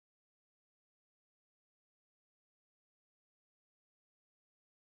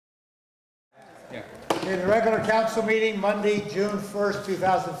In the regular council meeting, Monday, June 1st,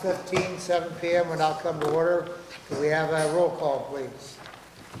 2015, 7 p.m. will now come to order. Could we have a roll call, please?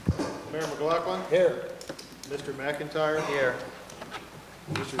 Mayor McLaughlin. Here. Mr. McIntyre. Here.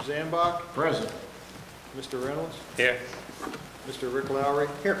 Mr. Zambach. Present. Mr. Reynolds. Here. Mr. Rick Lowry.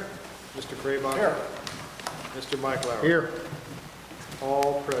 Here. Mr. Craybacher. Here. Mr. Mike Lowry. Here.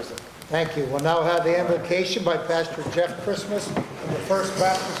 All present. Thank you. We'll now have the invocation by Pastor Jeff Christmas of the First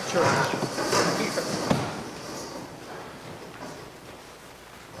Baptist Church.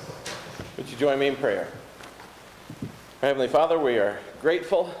 Would you join me in prayer? Our Heavenly Father, we are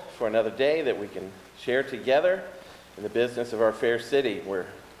grateful for another day that we can share together in the business of our fair city. We're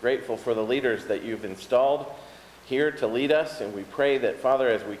grateful for the leaders that you've installed here to lead us, and we pray that, Father,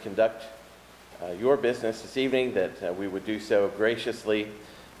 as we conduct your business this evening, that we would do so graciously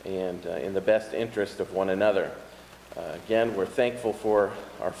and in the best interest of one another. Again, we're thankful for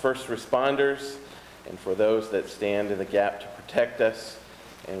our first responders and for those that stand in the gap to protect us,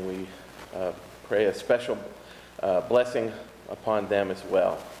 and we pray a special blessing upon them as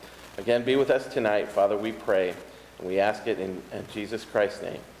well. Again, be with us tonight, Father, we pray, and we ask it in Jesus Christ's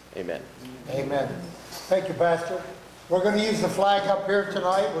name. Amen. Amen. Thank you, Pastor. We're going to use the flag up here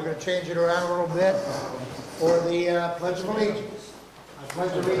tonight. We're going to change it around a little bit for the Pledge of Allegiance. I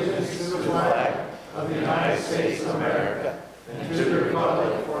pledge allegiance to the flag of the United States of America and to the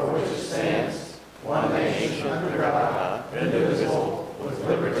republic for which it stands, one nation under God, indivisible, with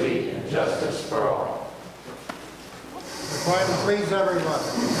liberty and justice for all. Quietly, please, everyone.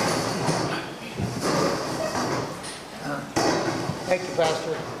 Thank you,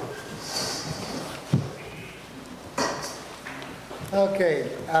 Pastor. Okay,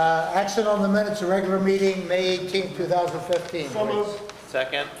 action on the minutes of regular meeting, May 18, 2015. So moved.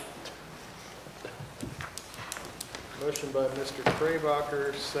 Second. Motion by Mr.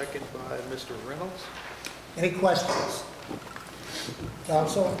 Craybacher, second by Mr. Reynolds. Any questions?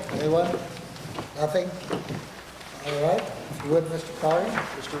 Council, anyone? Nothing? All right, if you would, Mr. Collier.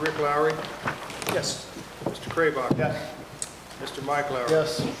 Mr. Rick Lowry. Yes. Mr. Craybacher. Yes. Mr. Mike Lowry.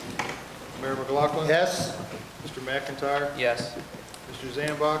 Yes. Mayor McLaughlin. Yes? Mr. McIntyre. Yes. Mr.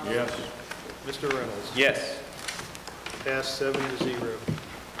 Zambach. Yes. Mr. Reynolds. Yes. Passed 7-0.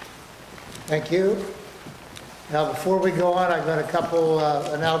 Thank you. Now, before we go on, I've got a couple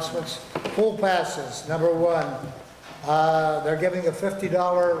announcements. Pool passes, number one. They're giving a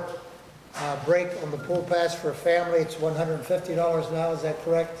 $50 break on the pool pass for a family. It's $150 now, is that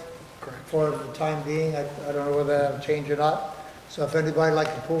correct? Correct. For the time being. I don't know whether that'll change or not. So if anybody like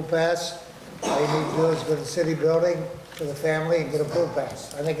a pool pass, all you need to do is go to the city building for the family and get a pool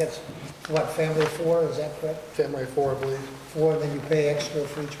pass. I think it's, what, family of 4, is that correct? Family of 4, I believe. 4, and then you pay extra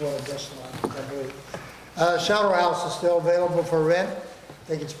for each one additional, I believe. Shelter house is still available for rent. I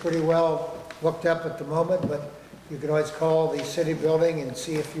think it's pretty well booked up at the moment, but you can always call the city building and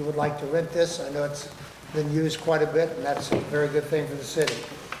see if you would like to rent this. I know it's been used quite a bit, and that's a very good thing for the city.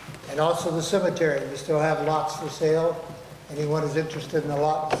 And also the cemetery. We still have lots for sale. Anyone who's interested in a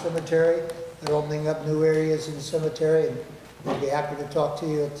lot in the cemetery, they're opening up new areas in the cemetery, and we'll be happy to talk to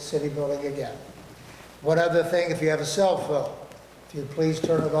you at the city building again. One other thing, if you have a cell phone, if you'd please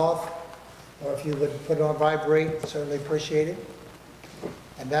turn it off, or if you would put it on vibrate, certainly appreciate it.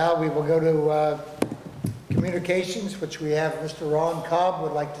 And now we will go to communications, which we have Mr. Ron Cobb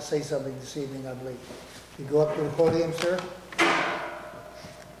would like to say something this evening, I believe. You go up to the podium, sir.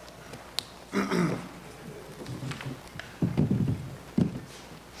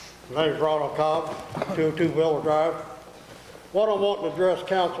 My name is Ronald Cobb, 202 Villa Drive. What I want to address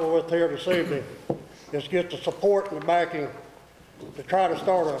council with here this evening is get the support and the backing to try to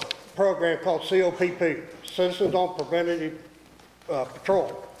start a program called COPP, Citizens on Preventative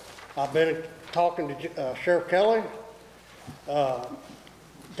Patrol. I've been talking to Sheriff Kelly,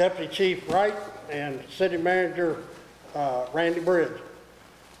 Deputy Chief Wright, and City Manager Randy Bridge.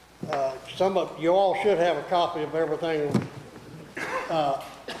 Some of you all should have a copy of everything.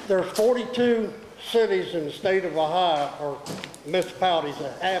 There's 42 cities in the state of Ohio, or municipalities,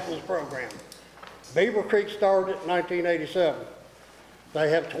 that have this program. Beaver Creek started in 1987. They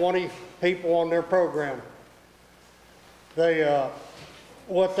have 20 people on their program. They,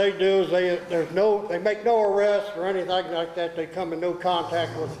 what they do is they make no arrests or anything like that. They come in no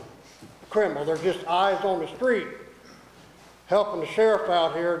contact with criminal. They're just eyes on the street, helping the sheriff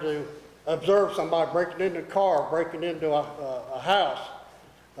out here to observe somebody breaking into a car, breaking into a house,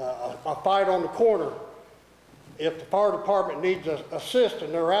 a fight on the corner. If the fire department needs assist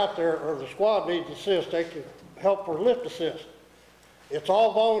and they're out there, or the squad needs assist, they can help for lift assist. It's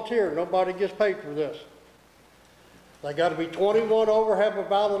all volunteer. Nobody gets paid for this. They got to be 21 over, have a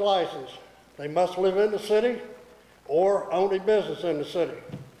valid license. They must live in the city or own a business in the city.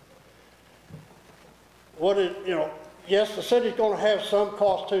 Yes, the city's going to have some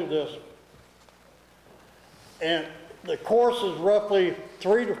cost to this. And the course is roughly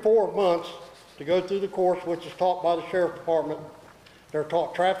 3 to 4 months to go through the course, which is taught by the Sheriff Department. They're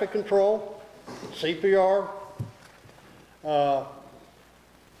taught traffic control, CPR,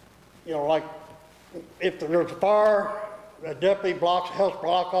 like if there's a fire, a deputy helps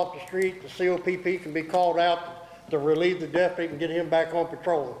block off the street, the COPP can be called out to relieve the deputy and get him back on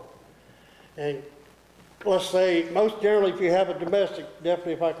patrol. And let's say, most generally, if you have a domestic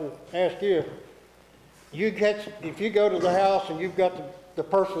deputy, if I can ask you, if you go to the house and you've got the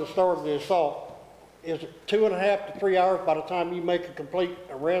person that started the assault, is it 2.5 to 3 hours by the time you make a complete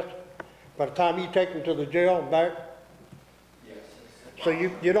arrest? By the time you take them to the jail and back? Yes. So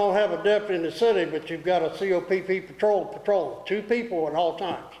you don't have a deputy in the city, but you've got a COPP patrol, 2 people at all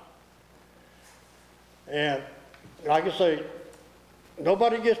times. And like I say,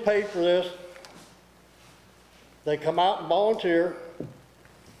 nobody gets paid for this. They come out and volunteer.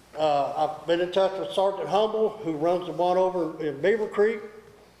 I've been in touch with Sergeant Humble, who runs the one over in Beaver Creek.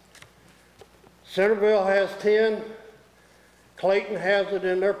 Centerville has 10. Clayton has it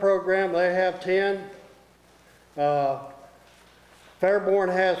in their program. They have 10.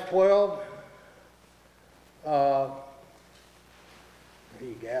 Fairborn has 12.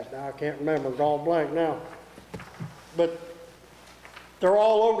 You guys, now I can't remember. It's all blank now. But they're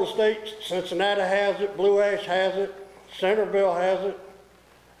all over the state. Cincinnati has it. Blue Ash has it. Centerville has it.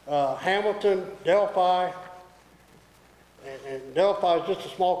 Hamilton, Delphi, and Delphi is just a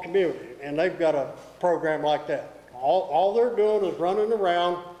small community, and they've got a program like that. All they're doing is running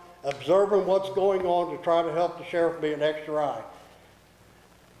around, observing what's going on to try to help the sheriff be an extra eye.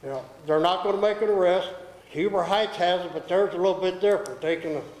 They're not going to make an arrest. Huber Heights has it, but theirs a little bit different. They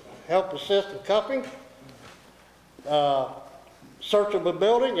can help assist in cuffing, search of a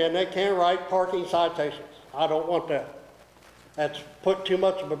building, and they can write parking citations. I don't want that. That's put too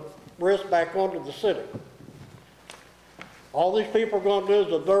much of a risk back onto the city. All these people are going to do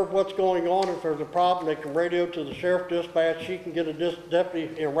is observe what's going on. If there's a problem, they can radio to the sheriff dispatch. She can get a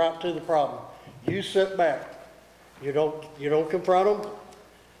deputy en route to the problem. You sit back. You don't confront them.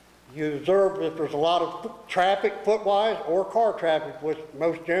 You observe if there's a lot of traffic foot-wise or car traffic, which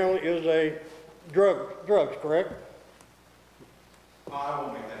most generally is a drugs, correct? I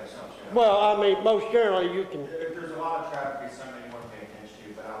won't make that assumption. Well, I mean, most generally you can. If there's a lot of traffic, it's something you want to pay attention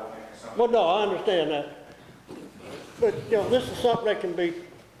to, but I won't make an assumption. Well, no, I understand that. But, this is something that can be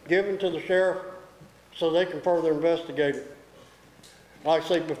given to the sheriff so they can further investigate it. Like I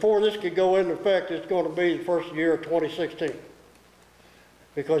say, before this could go into effect, it's going to be the first year of 2016.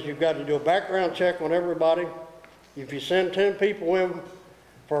 Because you've got to do a background check on everybody. If you send 10 people in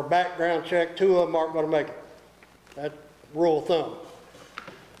for a background check, 2 of them aren't going to make it. That's rule of thumb.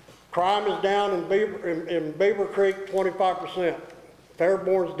 Crime is down in Beaver Creek 25%.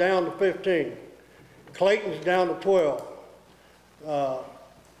 Fairborn's down to 15. Clayton's down to 12.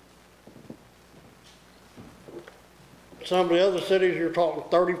 Some of the other cities, you're talking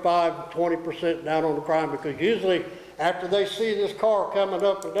 35, 20% down on the crime, because usually after they see this car coming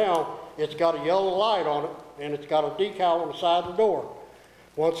up and down, it's got a yellow light on it and it's got a decal on the side of the door.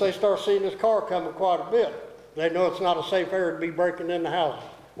 Once they start seeing this car coming quite a bit, they know it's not a safe area to be breaking into houses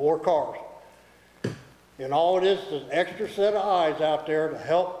or cars. And all it is an extra set of eyes out there to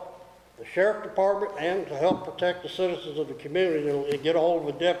help the sheriff department and to help protect the citizens of the community and get a hold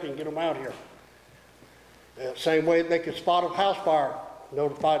of a deputy and get them out here. Same way they can spot a house fire,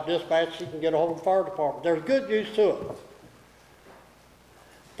 notify dispatch, you can get a hold of the fire department. There's good use to it.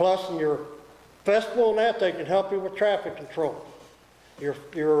 Plus, in your festival and that, they can help you with traffic control. Your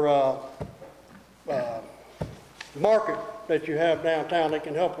market that you have downtown, they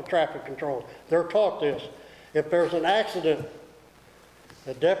can help with traffic control. They're taught this. If there's an accident,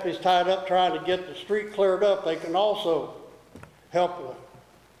 the deputy's tied up trying to get the street cleared up, they can also help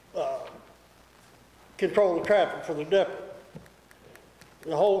control the traffic for the deputy.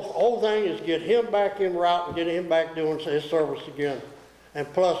 The whole thing is get him back en route and get him back doing his service again.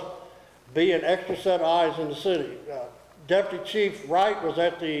 And plus, be an extra set of eyes in the city. Deputy Chief Wright was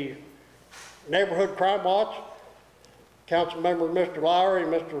at the Neighborhood Crime Watch. Councilmember Mr. Lowry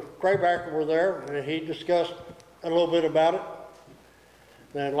and Mr. Craybacker were there, and he discussed a little bit about it.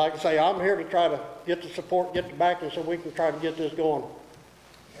 And like I say, I'm here to try to get the support, get the backing, so we can try to get this going.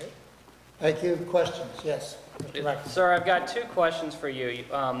 Okay. Thank you. Questions? Yes. Mr. Mackey. Sir, I've got 2 questions for you.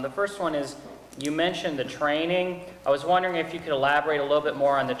 The first one is, you mentioned the training. I was wondering if you could elaborate a little bit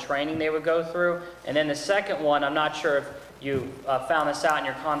more on the training they would go through. And then the second one, I'm not sure you found this out in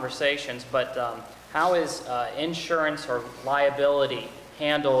your conversations, but how is insurance or liability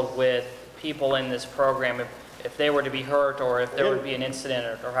handled with people in this program if they were to be hurt or if there would be an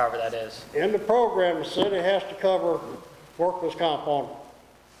incident or however that is? In the program, the city has to cover workers' comp on them.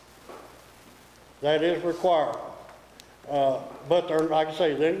 That is required. But they're, like I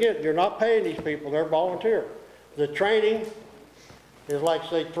say, then again, you're not paying these people, they're volunteer. The training is like,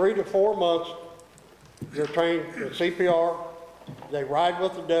 say, 3 to 4 months. You're trained at CPR. They ride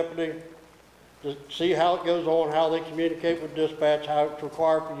with the deputy to see how it goes on, how they communicate with dispatch, how it's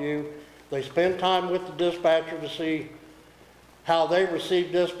required for you. They spend time with the dispatcher to see how they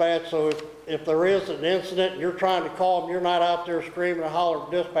receive dispatch. So if there is an incident and you're trying to call them, you're not out there screaming and hollering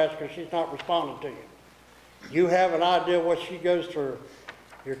at dispatch because she's not responding to you. You have an idea what she goes through.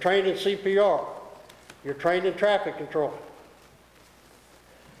 You're trained in CPR. You're trained in traffic control.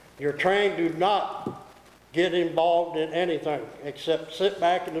 You're trained to not get involved in anything except sit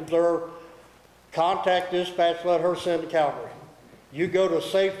back and observe, contact dispatch, let her send the cavalry. You go to a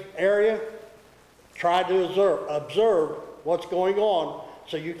safe area, try to observe what's going on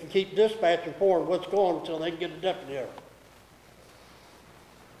so you can keep dispatch informed what's going on until they can get a deputy there.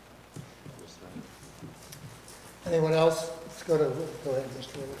 Anyone else? Let's go ahead,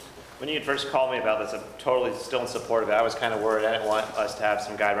 Mr. Rivers. When you had first called me about this, I'm totally still in support of it. I was kind of worried. I didn't want us to have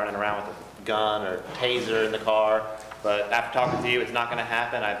some guy running around with a gun or taser in the car. But after talking to you, it's not going to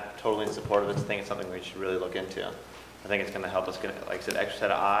happen. I'm totally in support of this. I think it's something we should really look into. I think it's going to help us get, like I said, extra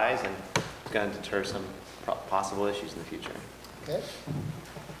set of eyes, and it's going to deter some possible issues in the future. Okay.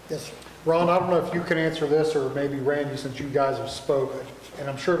 Yes, sir. Ron, I don't know if you can answer this, or maybe Randy, since you guys have spoken, and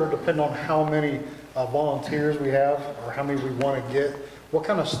I'm sure it'll depend on how many volunteers we have or how many we want to get. What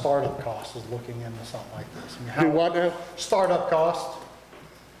kind of startup cost is looking into something like this? I mean, how, Do what now? startup cost?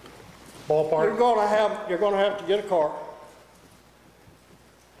 Ballpark? You're gonna have to get a car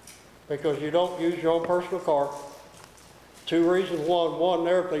because you don't use your own personal car. 2 reasons. One,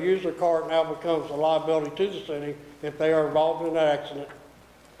 there, if they use their car, it now becomes a liability to the city if they are involved in an accident.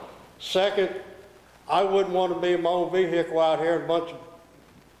 Second, I wouldn't want to be in my own vehicle out here and a bunch of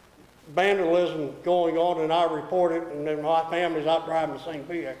vandalism going on and I report it and then my family's out driving the same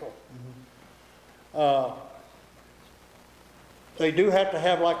vehicle. They do have to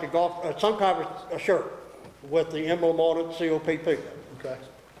have like a golf, some kind of a shirt with the emblem on it, COPP. Okay.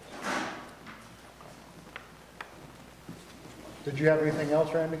 Did you have anything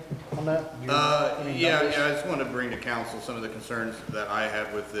else, Randy, on that? Yeah, I just want to bring to council some of the concerns that I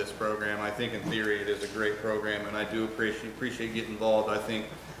have with this program. I think in theory it is a great program, and I do appreciate getting involved. I think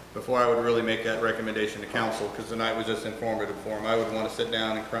before I would really make that recommendation to council, because tonight was just informative for them, I would want to sit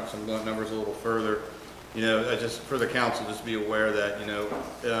down and crunch some numbers a little further. You know, just for the council, just be aware that, you know,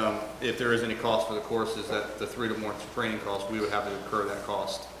 if there is any cost for the courses, that the 3 to more training costs, we would have to incur that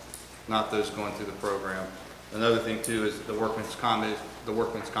cost, not those going through the program. Another thing too is the workman's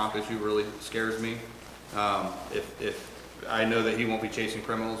comp issue really scares me. If I know that he won't be chasing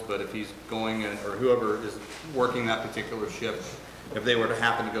criminals, but if he's going or whoever is working that particular shift, if they were to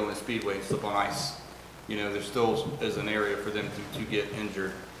happen to go in a speedway and slip on ice, you know, there still is an area for them to get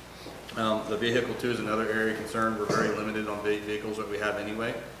injured. The vehicle too is another area of concern. We're very limited on vehicles that we have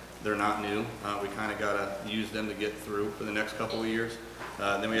anyway. They're not new. We kind of got to use them to get through for the next couple of years.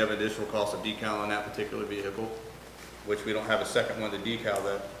 Then we have additional cost of decal on that particular vehicle, which we don't have a second one to decal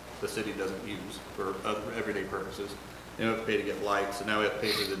that the city doesn't use for other everyday purposes. Then we have to pay to get lights, and now we have to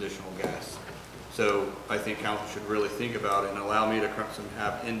pay for the additional gas. So I think council should really think about it and allow me to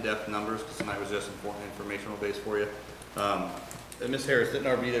have in-depth numbers, because tonight was just important informational base for you. Ms. Harris, didn't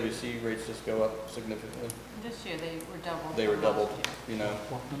our BWC rates just go up significantly? This year they were doubled. They were doubled, you know.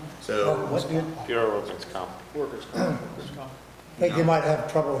 So What did? Pure workers' comp. Workers' comp. I think you might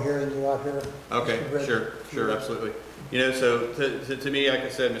have trouble hearing you out here. okay, Mr. Bridges. sure, absolutely. You know, so to me, like I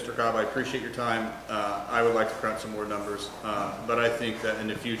said, Mr. Cobb, I appreciate your time. I would like to crunch some more numbers, but I think that in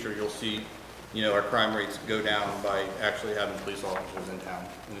the future you'll see, you know, our crime rates go down by actually having police officers in town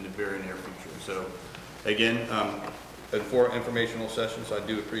in the very near future. So again, for informational sessions, I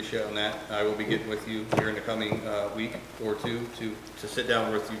do appreciate on that. I will be getting with you here in the coming week or two to sit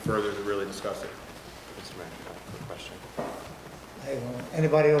down with you further to really discuss it. Mr. Mayor, quick question. Hey,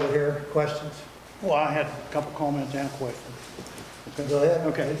 anybody over here, questions? Well, I had a couple comments and a question. Go ahead.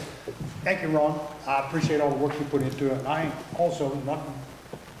 Okay. Thank you, Ron. I appreciate all the work you put into it. And I also not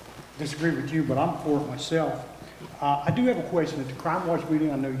disagree with you, but I'm for it myself. I do have a question. At the crime watch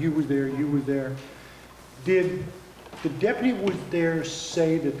meeting, I know you were there. Did the deputy was there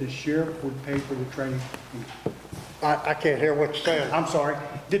say that the sheriff would pay for the training? I can't hear what you're saying. I'm sorry.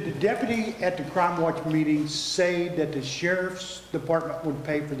 Did the deputy at the Crime Watch meeting say that the sheriff's department would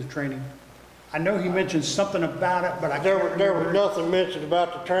pay for the training? I know he mentioned something about it, but I can't remember. There was nothing mentioned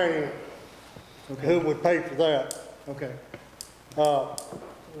about the training, who would pay for that. Okay.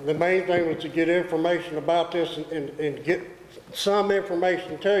 The main thing was to get information about this and get some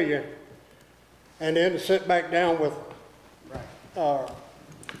information to you, and then to sit back down with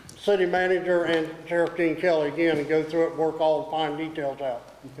city manager and Sheriff Gene Kelly again and go through it, work all the fine details out.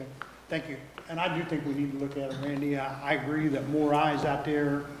 Okay, thank you. And I do think we need to look at it, Randy. I agree that more eyes out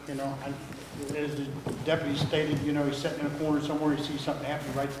there, you know, as the deputy stated, you know, he's sitting in a corner somewhere, he sees something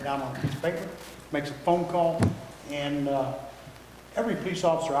happening, he writes it down on a piece of paper, makes a phone call, and every police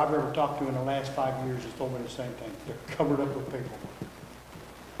officer I've ever talked to in the last 5 years has told me the same thing. They're covered up with paperwork.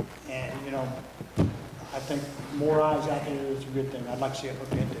 And, you know, I think more eyes out there is a good thing. I'd like to see it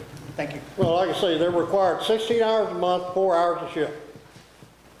looked into. Thank you. Well, like I say, they're required 16 hours a month, 4 hours a shift.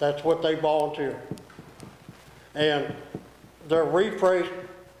 That's what they volunteer. And they're refreshed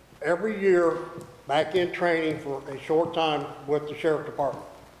every year back in training for a short time with the sheriff department.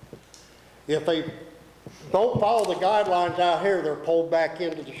 If they don't follow the guidelines out here, they're pulled back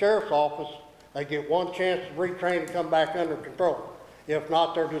into the sheriff's office. They get one chance to retrain and come back under control. If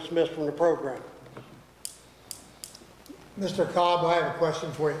not, they're dismissed from the program. Mr. Cobb, I have a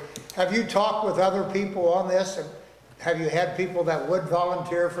question for you. Have you talked with other people on this? And have you had people that would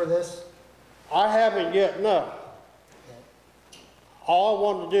volunteer for this? I haven't yet, no. All I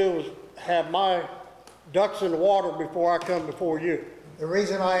wanted to do was have my ducks in the water before I come before you. The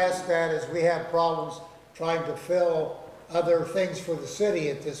reason I ask that is we have problems trying to fill other things for the city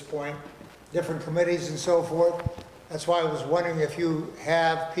at this point, different committees and so forth. That's why I was wondering if you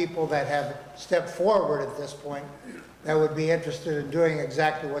have people that have stepped forward at this point that would be interested in doing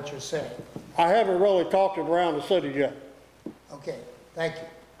exactly what you're saying. I haven't really talked it around the city yet. Okay, thank you.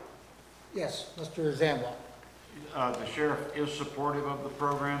 Yes, Mr. Zambon. The sheriff is supportive of the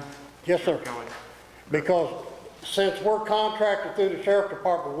program? Yes, sir. Kelly? Because since we're contracted through the sheriff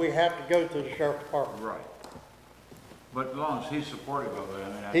department, we have to go through the sheriff department. Right. But as long as he's supportive of it, I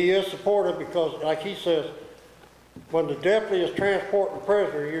mean, He is supportive because, like he says, when the deputy is transporting a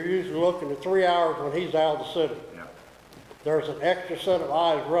prisoner, you're usually looking at 3 hours when he's out of the city. yeah. There's an extra set of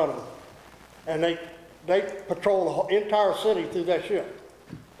eyes running. And they patrol the whole entire city through that shift.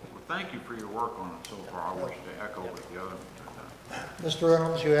 Well, thank you for your work on it so far. I wish to echo what the other Mr.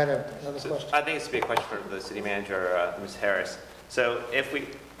 Reynolds, you had another question? I think this would be a question for the city manager, Ms. Harris. So if we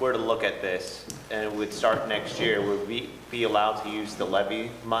were to look at this and it would start next year, would we be allowed to use the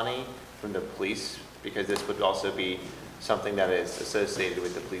levy money from the police? Because this would also be something that is associated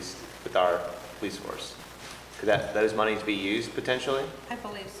with the police, with our police force. Could those monies be used potentially? I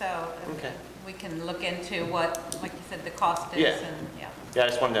believe so. Okay. We can look into what, like you said, the cost is Yeah. and, yeah. Yeah, I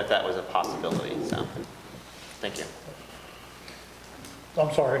just wondered if that was a possibility, so, thank you.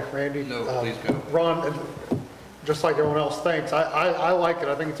 I'm sorry, Randy. No, please go. Ron, just like everyone else thinks, I like it.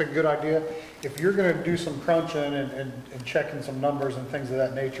 I think it's a good idea. If you're going to do some crunching and checking some numbers and things of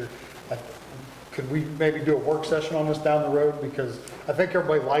that nature, could we maybe do a work session on this down the road? Because I think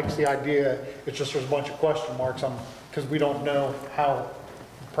everybody likes the idea. It's just there's a bunch of question marks on, because we don't know how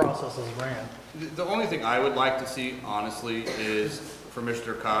the process is ran. The only thing I would like to see, honestly, is for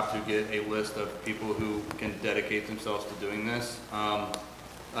Mr. Cobb to get a list of people who can dedicate themselves to doing this.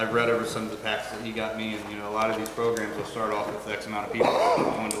 I've read over some of the packs that he got me, and you know, a lot of these programs will start off with X amount of people,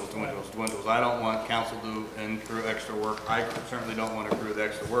 dwindles. I don't want council to accrue extra work. I certainly don't want to accrue the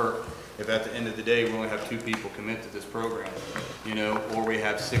extra work if at the end of the day we only have 2 people commit to this program, you know, or we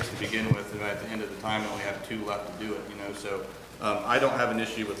have 6 to begin with, and at the end of the time we only have 2 left to do it, you know. So I don't have an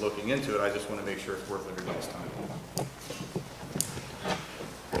issue with looking into it. I just want to make sure it's worth everybody's time.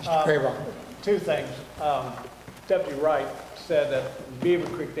 Mr. Craybaugh. 2 things. Deputy Wright said that Beaver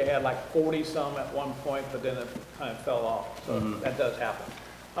Creek, they had like 40 some at one point, but then it kind of fell off. So that does happen.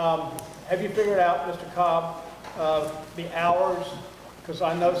 Have you figured out, Mr. Cobb, the hours? Because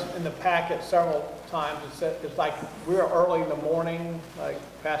I noticed in the packet several times it said it's like we're early in the morning, like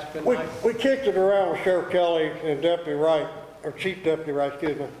past midnight. We kicked it around with Sheriff Kelly and Deputy Wright, or Chief Deputy Wright,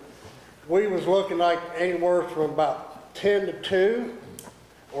 excuse me. We was looking like anywhere from about 10 to 2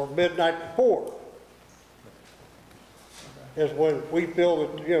 or midnight to 4. Is when we feel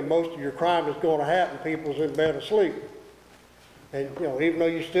that, you know, most of your crime is going to happen, people's in bed asleep. And, you know, even though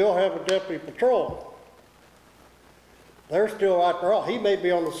you still have a deputy patrol, they're still out there. He may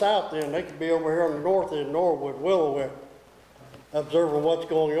be on the south end, they could be over here on the north end, Norwood, Willowwick, observing what's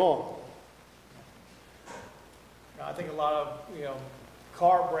going on. I think a lot of, you know,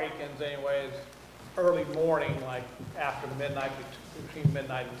 car break-ins anyways, early morning, like after midnight, between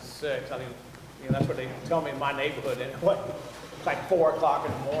midnight and 6. I mean, you know, that's what they tell me in my neighborhood anyway. It's like 4 o'clock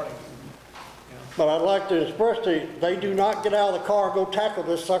in the morning. But I'd like to express to you, they do not get out of the car and go tackle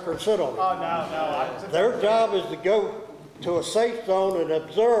this sucker and sit on it. Oh, no. Their job is to go to a safe zone and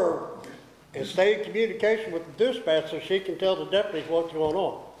observe and stay in communication with the dispatch so she can tell the deputies what's going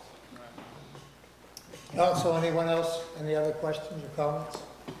on. Also, anyone else, any other questions or comments?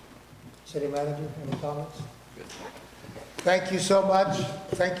 City manager, any comments? Thank you so much.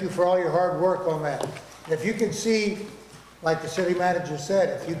 Thank you for all your hard work on that. If you can see, like the city manager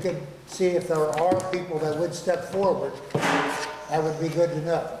said, if you can see if there are people that would step forward, that would be good to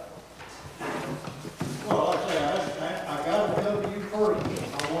know. Well, like I say, I gotta go to you first.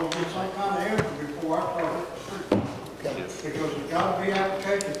 I want to get some kind of answer before I start the street. Because there's gotta be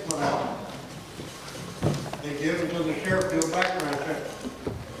applications put out. They give them to the sheriff to do a background check.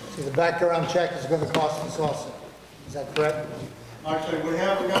 See, the background check is going to cost us also. Is that correct? Like I say, we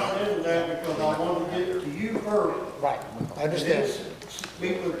haven't gotten into that because I want to get it to you first. Right, I understand.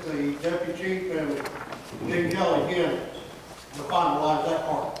 Speak with the deputy chief and Jim Kelly again to finalize that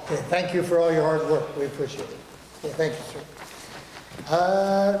part. Okay, thank you for all your hard work. We appreciate it. Okay, thank you,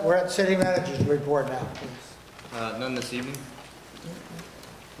 sir. We're at city manager's report now, please. None this evening?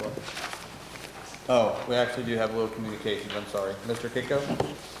 Oh, we actually do have a little communications, I'm sorry. Mr. Kiko?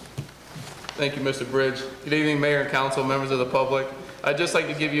 Thank you, Mr. Bridge. Good evening, Mayor and Council, members of the public. I'd just like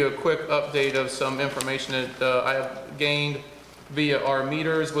to give you a quick update of some information that I have gained via our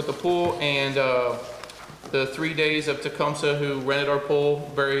meters with the pool and the 3 days of Tecumseh who rented our pool.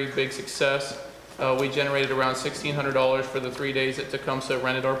 Very big success. We generated around $1,600 for the 3 days that Tecumseh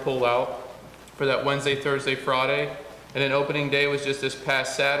rented our pool out for that Wednesday, Thursday, Friday. And then opening day was just this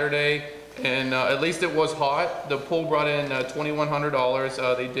past Saturday. And at least it was hot. The pool brought in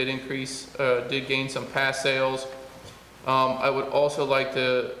 $2,100. They did did gain some pass sales. I would also like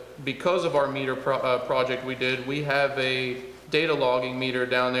to, because of our meter project we have a data logging meter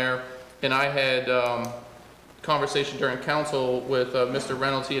down there. And I had conversation during council with Mr.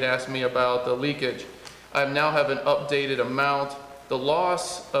 Reynolds. He had asked me about the leakage. I now have an updated amount. The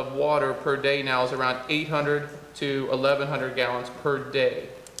loss of water per day now is around 800 to 1,100 gallons per day.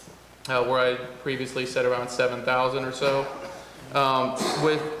 Where I previously said around 7,000 or so.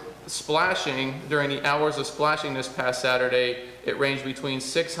 With splashing, during the hours of splashing this past Saturday, it ranged between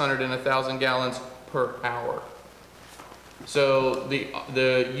 600 and 1,000 gallons per hour. So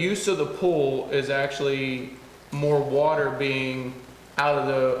the use of the pool is actually more water being out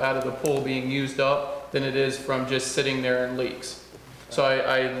of the pool being used up than it is from just sitting there in leaks. So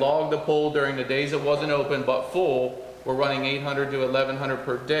I logged the pool during the days it wasn't open but full. We're running 800 to 1,100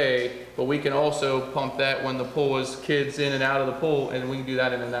 per day, but we can also pump that when the pool is kids in and out of the pool, and we can do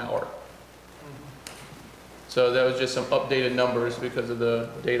that in an hour. So that was just some updated numbers because of the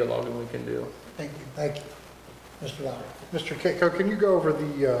data logging we can do. Thank you. Thank you. Mr. Lowry. Mr. Kitco, can you go over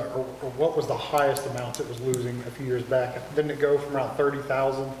or what was the highest amount it was losing a few years back? Didn't it go from around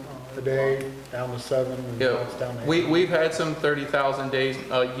 30,000 a day down to 7? And Yeah, now it's down to 8? we've had some 30,000 days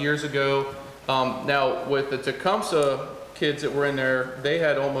years ago. Now, with the Tecumseh kids that were in there, they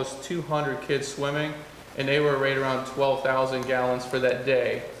had almost 200 kids swimming, and they were right around 12,000 gallons for that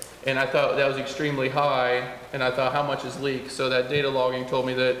day. And I thought that was extremely high, and I thought, how much is leaked? So that data logging told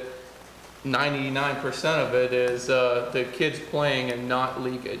me that 99% of it is the kids playing and not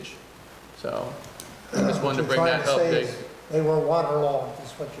leakage. So I just wanted to bring that update. They were waterlogged,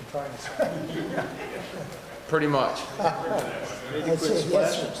 is what you're trying to say. Pretty much.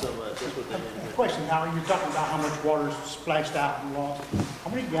 Question, Howard, you're talking about how much water is splashed out and lost. How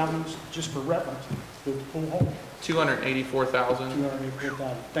many gallons, just for reference, did the pool hold? 284,000.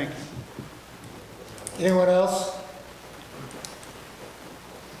 284,000. Thank you. Anyone else?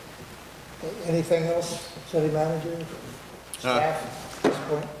 Anything else, city manager, staff, at this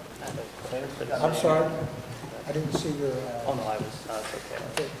point? I'm sorry, I didn't see your... Oh, no, it's okay.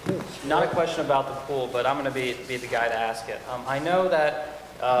 Okay, please. Not a question about the pool, but I'm going to be the guy to ask it. I know that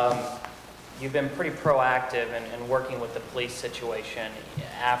you've been pretty proactive in working with the police situation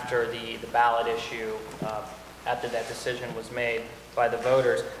after the ballot issue, after that decision was made by the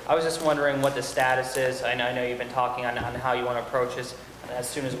voters. I was just wondering what the status is. I know you've been talking on how you want to approach this as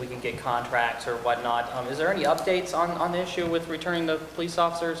soon as we can get contracts or whatnot. Is there any updates on the issue with returning the police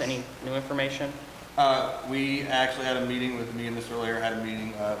officers? Any new information? We actually had a meeting with me and Mr. Lair had a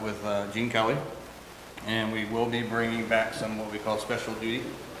meeting with Gene Kelly, and we will be bringing back some what we call special duty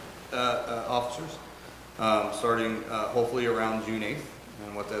officers, starting hopefully around June 8th.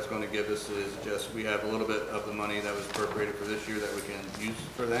 And what that's going to give us is just, we have a little bit of the money that was appropriated for this year that we can use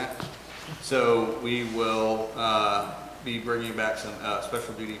for that. So we will be bringing back some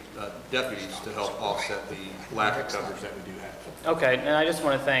special duty deputies to help offset the lack of coverage that we do have. Okay, and I just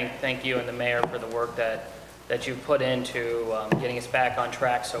want to thank you and the mayor for the work that you've put into getting us back on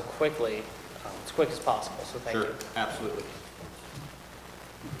track so quickly, as quick as possible, so thank you. Sure, absolutely.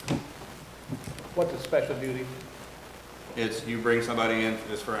 What's a special duty? It's, you bring somebody in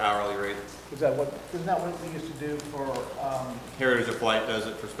just for hourly rate. Isn't that what we used to do for, Heritage of Flight does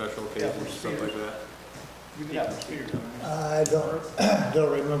it for special occasions, stuff like that. you did that for Spears? I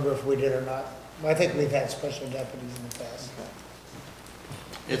don't remember if we did or not. I think we've had special deputies in the past.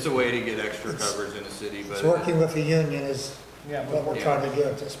 It's a way to get extra coverage in the city, but. It's working with the union is Yeah, what we're trying to do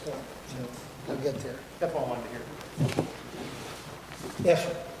at this point, so we'll get there. That's what I wanted to hear. Yes,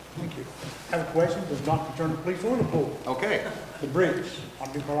 sir. Thank you. I have a question, does not concern the police or the pool. Okay, The bridge,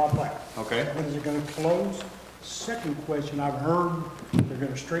 I'll be right back. okay. When is it gonna close? Second question, I've heard they're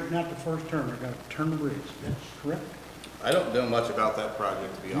gonna straighten out the first turn, they're gonna turn the bridge, that's correct? I don't know much about that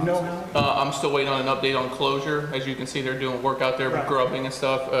project, to be You honest. know how? I'm still waiting on an update on closure. As you can see, they're doing work out there with Right. grubbing and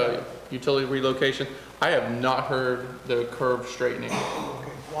stuff, utility relocation. I have not heard the curve straightening.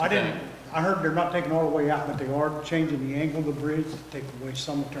 Okay. Well, I heard they're not taking all the way out, but they are changing the angle of the bridge to take away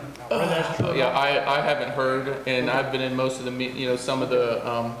some turn. Now, whether that's true or Yeah, not, I haven't heard, and I've been in most of the, some of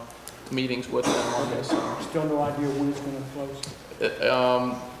the meetings with them on this. still no idea when it's gonna close.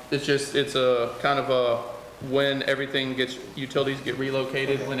 It's a kind of a, when everything utilities get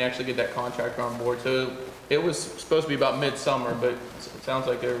relocated, when they actually get that contractor on board. So it was supposed to be about midsummer, but it sounds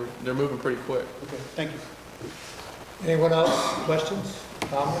like they're moving pretty quick. Okay, thank you. Anyone else? Questions,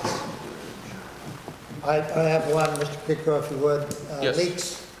 comments? I have one, Mr. Pico, if you would. Yes.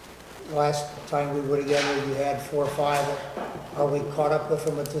 Leaks, last time we were together, you had 4 or 5. Are we caught up with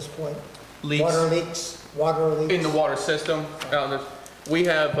them at this point? Leaks. Water leaks? In the water system, we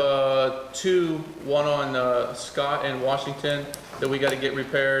have 2, one on Scott and Washington that we got to get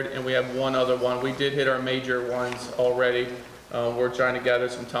repaired, and we have one other one. We did hit our major ones already. We're trying to gather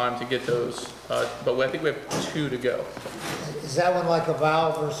some time to get those, but I think we have 2 to go. Is that one like a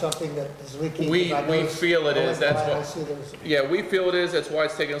valve or something that is leaking? We 'Cause I noticed feel it is, that's I what, see there's- yeah, we feel it is, that's why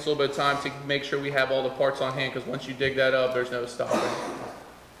it's taking us a little bit of time to make sure we have all the parts on hand, because once you dig that up, there's no stopping.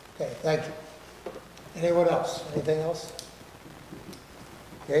 Okay, thank you. Anyone else? Anything else?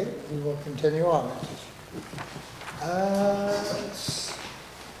 Okay, we will continue on.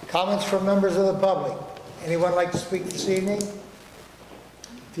 Comments from members of the public? Anyone like to speak this evening?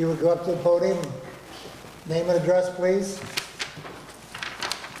 If you would go up to the podium, name and address, please.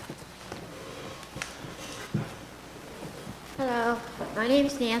 Hello, my name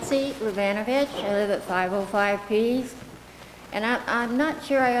is Nancy Lavanovich. I live at 505 Pease. And I'm not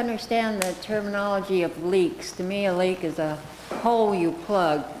sure I understand the terminology of leaks. To me, a leak is a hole you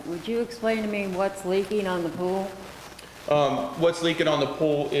plug. Would you explain to me what's leaking on the pool? What's leaking on the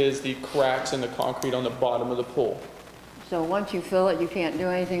pool is the cracks in the concrete on the bottom of the pool. So once you fill it, you can't do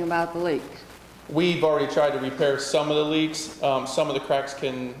anything about the leaks? We've already tried to repair some of the leaks. Some of the cracks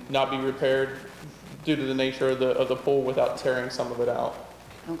can not be repaired due to the nature of the pool without tearing some of it out.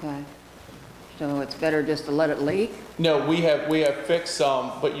 Okay. So it's better just to let it leak? No, we have fixed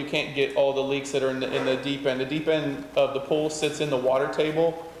some, but you can't get all the leaks that are in the deep end. The deep end of the pool sits in the water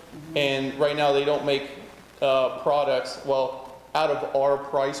table, and right now they don't make products, well, out of our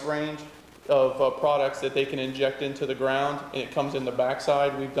price range of products that they can inject into the ground, and it comes in the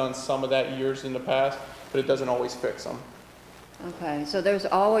backside. We've done some of that years in the past, but it doesn't always fix them. Okay, so there's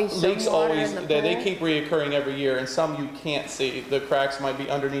always some Leaks water always, in the pool? they keep reoccurring every year, and some you can't see. The cracks might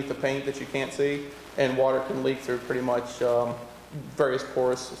be underneath the paint that you can't see, and water can leak through pretty much various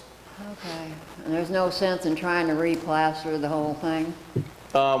pores. Okay, and there's no sense in trying to replaster the whole thing?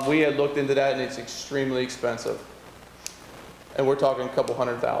 We had looked into that, and it's extremely expensive. And we're talking a couple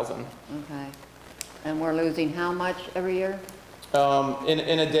 $100,000. Okay. And we're losing how much every year? In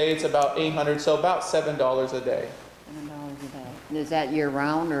a day, it's about $800, so about $7 a day. $7 a day. Is that year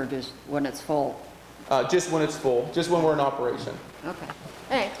round or just when it's full? Just when it's full, just when we're in operation. Okay,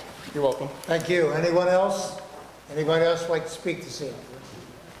 thanks. You're welcome. Thank you. Anyone else? Anybody else like to speak this evening?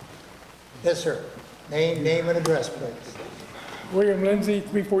 Yes, sir. Name and address, please. William Lindsay,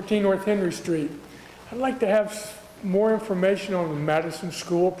 314 North Henry Street. I'd like to have more information on the Madison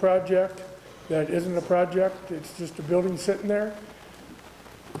School project. That isn't a project, it's just a building sitting there.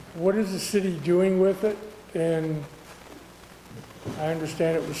 What is the city doing with it? And I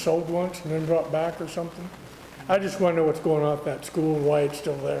understand it was sold once and then brought back or something. I just want to know what's going on at that school and why it's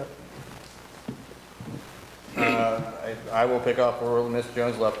still there. I will pick up where Ms.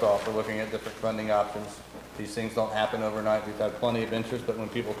 Jones left off. We're looking at different funding options These things don't happen overnight. We've had plenty of interest, but when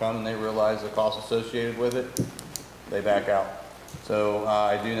people come and they realize the cost associated with it, they back out. So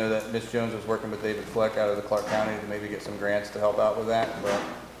I do know that Ms. Jones was working with David Fleck out of the Clark County to maybe get some grants to help out with that, but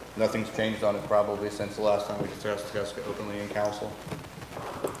nothing's changed on it probably since the last time we discussed it openly in council.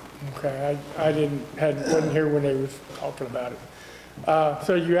 Okay, wasn't here when they was talking about it.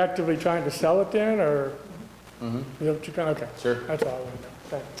 So you actively trying to sell it then, or? Mm-hmm. Okay. Sure. That's all I want to know.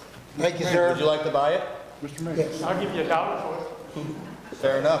 Thank you. Thank you, sir. Would you like to buy it? Mr. Mayor. Yes. I'll give you $1 for it.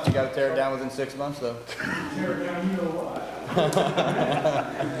 Fair enough. You got to tear it down within 6 months, though. Tear it down, you know why.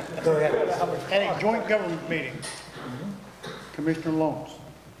 Go ahead. At a joint government meeting, Commissioner Lawrence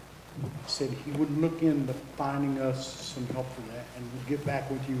said he would look into finding us some help for that and would get back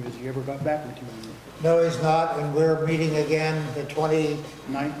with you. Has he ever got back with you on that? No, he's not, and we're meeting again the 29th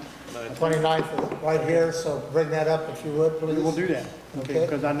right here, so bring that up if you would, please. We'll do that, okay?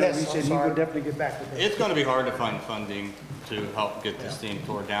 Because I know Yes, he I'm said he sorry. would definitely get back with us. It's going to be hard to find funding to help get this thing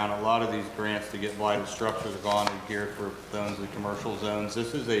tore down. A lot of these grants to get blighted structures are gone and geared for zones and commercial zones.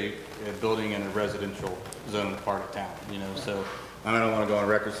 This is a building in a residential zone part of town, you know, so I don't want to go on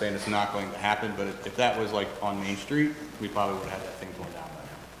record saying it's not going to happen, but if that was like on Main Street, we probably would have had that thing torn down by now.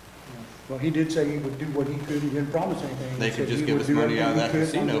 Well, he did say he would do what he could. He didn't promise anything. They He could said just he give would us do money out of that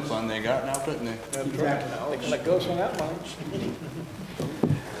everything he could casino on fund they got now, couldn't they? this. Exactly. They let go some of that money.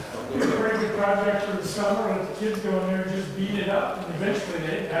 It's a very good project for the summer, let the kids go in there and just beat it up, and eventually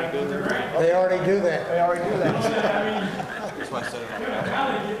they have to go their ground. They already do that. I mean, That's why I said it.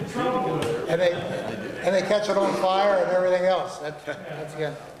 how they get in trouble with it. And they catch it on fire and everything else. That's the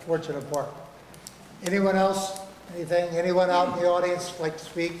unfortunate part. Anyone else? Anything? Anyone out in the audience like to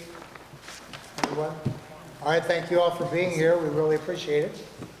speak? Anyone? All right, thank you all for being here. We really appreciate it.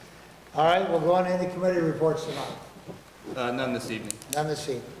 All right, we'll go on to any committee reports tonight. None this evening. None this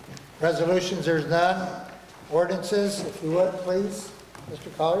evening. Resolutions, there's none. Ordinances, if you would, please.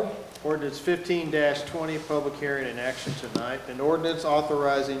 Mr. Collier? Ordinance 15-20, public hearing and action tonight. An ordinance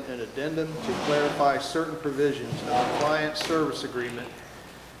authorizing an addendum to clarify certain provisions of a client service agreement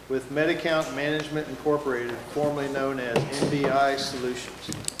with Medicount Management Incorporated, formerly known as MBI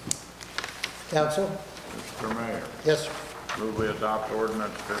Solutions. Counsel? Mr. Mayor, Yes, sir. move we adopt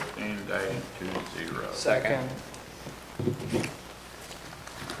ordinance 15-20. Second.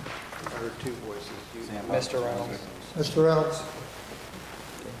 I heard two voices. Mr. Reynolds. Mr. Reynolds?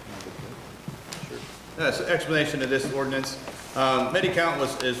 So explanation of this ordinance.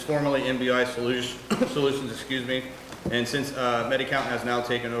 Medicount is formerly MBI Solutions, excuse me. And since Medicount has now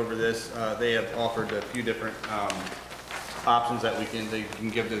taken over this, they have offered a few different options that they can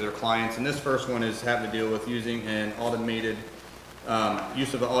give to their clients. And this first one is having to deal with using an automated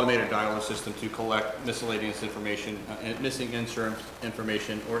use of an automated dialer system to collect miscellaneous information, missing insurance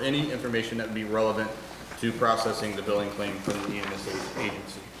information, or any information that would be relevant to processing the billing claim from the EMS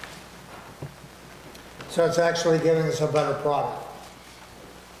agency. So it's actually giving us a better product.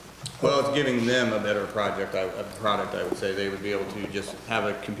 Well, it's giving them a better product, I would say. They would be able to just have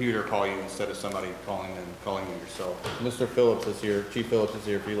a computer call you instead of somebody calling you yourself. Mr. Phillips is here, Chief Phillips is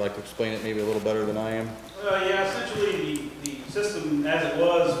here, if you'd like to explain it maybe a little better than I am. Yeah, essentially the system as it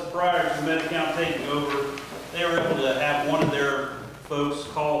was prior to Medicount taking over, they were able to have one of their folks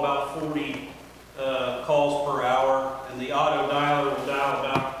call about 40 calls per hour, and the auto dialer will dial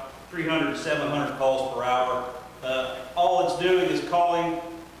about 300 to 700 calls per hour. All it's doing is calling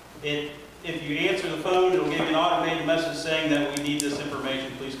it. If you answer the phone, it'll give you an automated message saying that we need this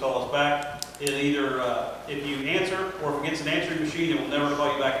information, please call us back. It'll either, if you answer, or if it gets an answering machine, it will never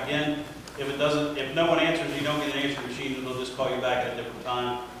call you back again. If it doesn't, if no one answers, you don't get an answering machine, it'll just call you back at a different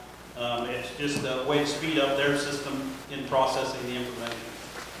time. It's just a way to speed up their system in processing the information.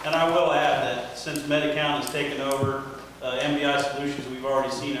 And I will add that since Medicount has taken over MBI Solutions, we've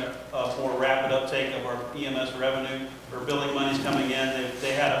already seen a more rapid uptake of our EMS revenue or billing monies coming in.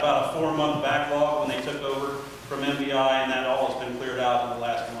 They had about a 4-month backlog when they took over from MBI, and that all has been cleared out in the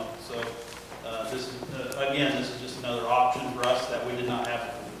last month. So this is, again, this is just another option for us that we did not have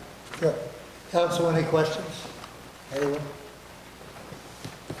before. Good. Council, any questions? Anyone?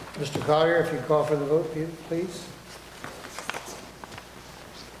 Mr. Collier, if you call for the vote, please.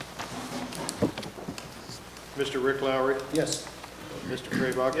 Mr. Rick Lowry? Yes. Mr.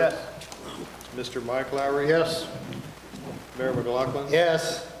 Craybacher? Yes. Mr. Mike Lowry? Yes. Mayor McLaughlin?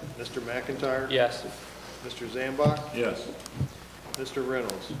 Yes. Mr. McIntyre? Yes. Mr. Zambach? Yes. Mr.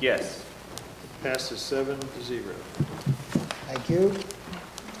 Reynolds? Yes. Passes 7-0. Thank you.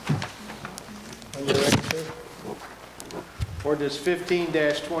 When you're ready, sir. Ordinance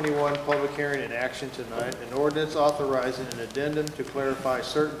 15-21, public hearing and action tonight. An ordinance authorizing an addendum to clarify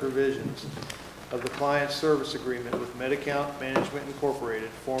certain provisions of the client service agreement with Medi-Count Management Incorporated,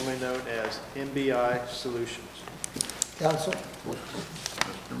 formerly known as MBI Solutions. Council?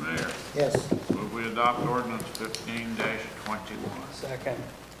 Mr. Mayor, Yes. move we adopt ordinance 15-21. Second.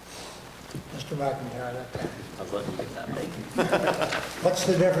 Mr. McIntyre, that time. I was letting you get that big. What's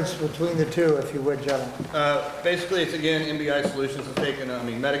the difference between the two, if you would, gentlemen? Basically, it's again, MBI Solutions has taken,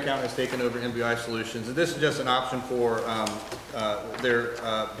 Medi-Count has taken over MBI Solutions. And this is just an option for their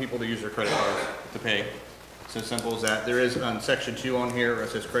people to use their credit cards to pay. It's as simple as that. There is section 2 on here where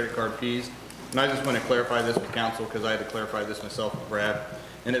it says credit card fees. And I just want to clarify this with council because I had to clarify this myself with Brad.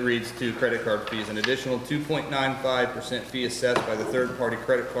 And it reads to credit card fees. An additional 2.95% fee assessed by the third-party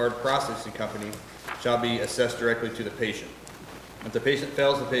credit card processing company shall be assessed directly to the patient. If the patient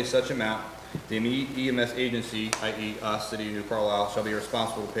fails to pay such amount, the EMS agency, i.e. us, City of New Carlisle, shall be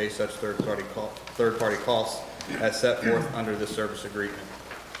responsible to pay such third-party costs as set forth under this service agreement.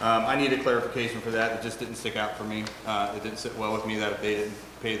 I needed clarification for that. It just didn't stick out for me. It didn't sit well with me that if they didn't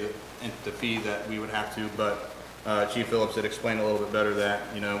pay the fee that we would have to, but Chief Phillips had explained a little bit better that,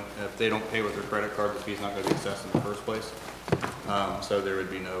 if they don't pay with their credit card, the fee's not going to be assessed in the first place. So there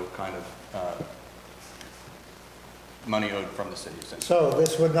would be no kind of money owed from the city. So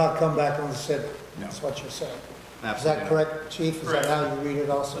this would not come back on the city? No. That's what you're saying? Absolutely Is that correct, Chief? Is that how you read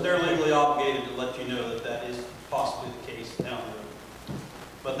it also? So they're legally obligated to let you know that that is possibly the case down the road.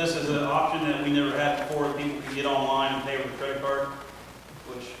 But this is an option that we never had before. People can get online and pay with a credit card,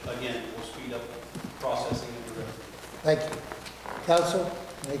 which again will speed up processing of the rest. Thank you. Council,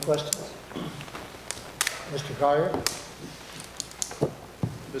 any questions? Mr. Collier?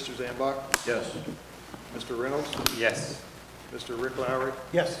 Mr. Zambach? Yes. Mr. Reynolds? Yes. Mr. Rick Lowry?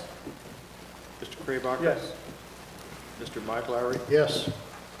 Yes. Mr. Craybacher? Yes. Mr. Mike Lowry? Yes.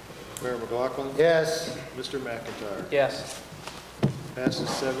 Mayor McLaughlin? Yes. Mr. McIntyre? Yes. Passes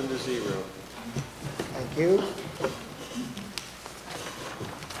 7-0. Thank you.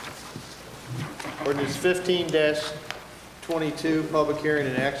 Ordinance 15-22, public hearing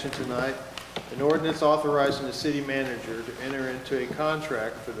and action tonight. An ordinance authorizing the city manager to enter into a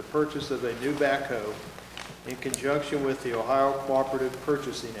contract for the purchase of a new backhoe in conjunction with the Ohio Cooperative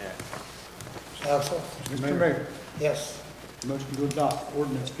Purchasing Act. Council? Mr. Mayor, Yes. motion to adopt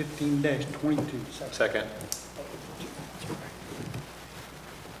ordinance 15-22. Second.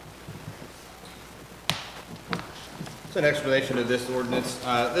 It's an explanation of this ordinance.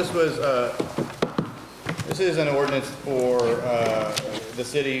 This is an ordinance for the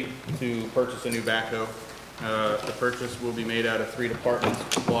city to purchase a new backhoe. The purchase will be made out of 3 departments: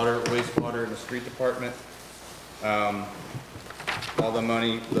 water, wastewater, and the street department. All the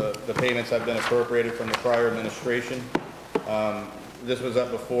money, the payments have been appropriated from the prior administration. This was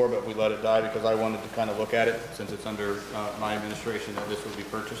up before, but we let it die because I wanted to kind of look at it since it's under my administration that this would be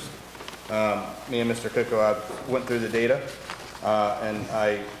purchased. Me and Mr. Coco, I went through the data, and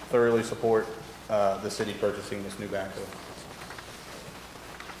I thoroughly support the city purchasing this new backhoe.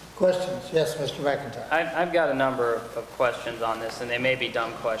 Questions? Yes, Mr. McIntyre. I've got a number of questions on this, and they may be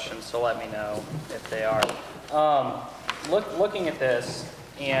dumb questions, so let me know if they are. Looking at this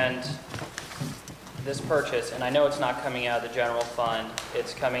and this purchase, and I know it's not coming out of the general fund,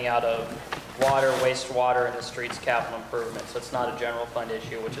 it's coming out of water, wastewater, and the streets capital improvement, so it's not a general fund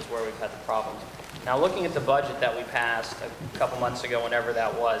issue, which is where we've had the problems. Now, looking at the budget that we passed a couple months ago, whenever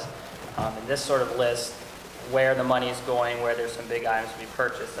that was, and this sort of lists where the money is going, where there's some big items to be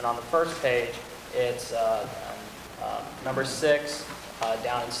purchased. And on the first page, it's number 6,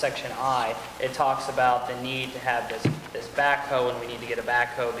 down in section I, it talks about the need to have this backhoe, and we need to get a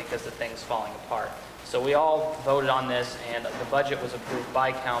backhoe because the thing's falling apart. So we all voted on this, and the budget was approved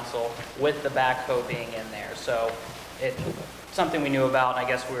by council with the backhoe being in there. So it's something we knew about, and I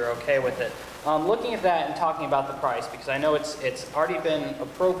guess we were okay with it. Looking at that and talking about the price, because I know it's already been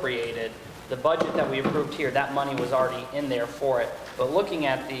appropriated, the budget that we approved here, that money was already in there for it. But looking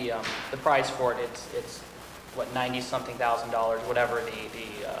at the price for it, it's what, $90-something thousand, whatever it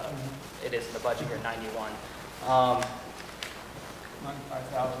is in the budget here, 91.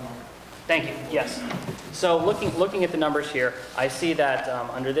 95,000. Thank you, yes. So looking at the numbers here, I see that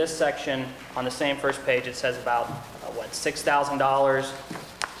under this section, on the same first page, it says about, $6,000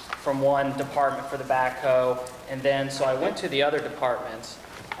 from one department for the backhoe. And then, so I went to the other departments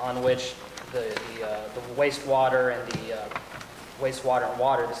on which the wastewater and the wastewater and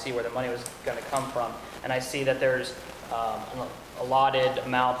water to see where the money was going to come from. And I see that there's an allotted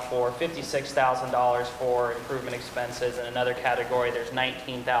amount for $56,000 for improvement expenses, and another category there's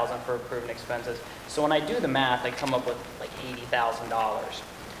 $19,000 for improvement expenses. So when I do the math, I come up with like $80,000.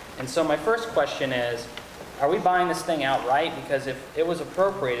 And so my first question is, are we buying this thing outright? Because if it was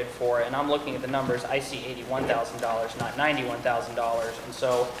appropriated for it, and I'm looking at the numbers, I see $81,000, not $91,000. And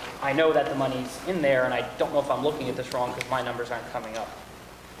so I know that the money's in there, and I don't know if I'm looking at this wrong because my numbers aren't coming up.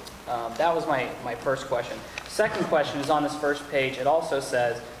 That was my first question. Second question is on this first page. It also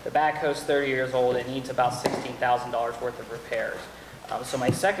says the backhoe's 30 years old. It needs about $16,000 worth of repairs. So my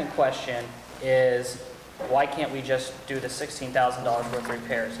second question is, why can't we just do the $16,000 worth of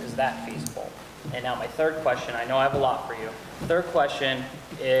repairs? Is that feasible? And now my third question, I know I have a lot for you. Third question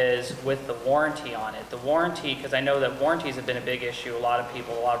is with the warranty on it. The warranty, because I know that warranties have been a big issue. A lot of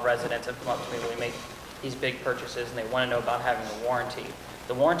people, a lot of residents have come up to me when we make these big purchases and they want to know about having a warranty.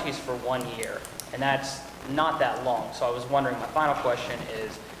 The warranty is for 1 year, and that's not that long. So I was wondering, my final question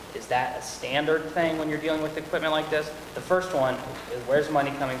is that a standard thing when you're dealing with equipment like this? The first one is, where's the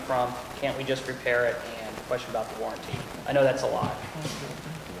money coming from? Can't we just repair it? And the question about the warranty. I know that's a lot.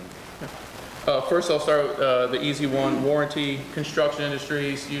 First, I'll start with the easy one. Warranty, construction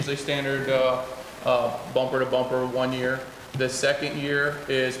industries, usually standard bumper to bumper, 1 year. The second year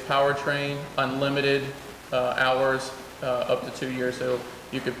is powertrain, unlimited hours, up to 2 years. So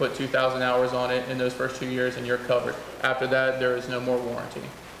you could put 2,000 hours on it in those first 2 years and you're covered. After that, there is no more warranty.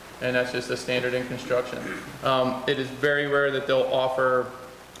 And that's just the standard in construction. It is very rare that they'll offer,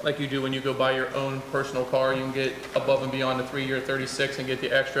 like you do when you go buy your own personal car, you can get above and beyond the 3-year 36 and get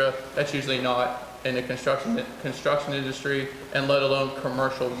the extra. That's usually not in the construction industry, and let alone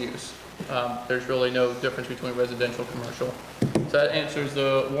commercial use. There's really no difference between residential and commercial. So that answers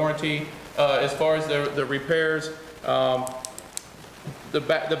the warranty. As far as the repairs, the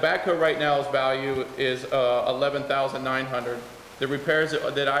backhoe right now's value is $11,900. The repairs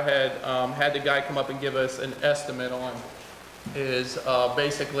that I had the guy come up and give us an estimate on is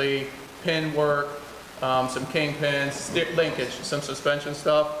basically pin work, some kingpins, linkage, some suspension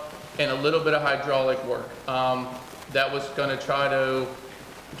stuff, and a little bit of hydraulic work. That was going to try to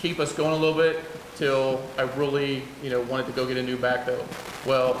keep us going a little bit till I really, wanted to go get a new backhoe.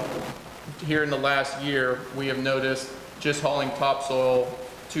 Well, here in the last year, we have noticed just hauling topsoil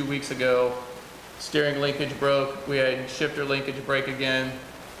 2 weeks ago, steering linkage broke, we had shifter linkage break again.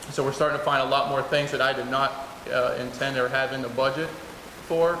 So we're starting to find a lot more things that I did not intend or have in the budget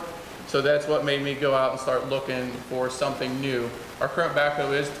for. So that's what made me go out and start looking for something new. Our current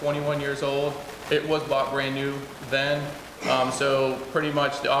backhoe is 21 years old. It was bought brand new then. So pretty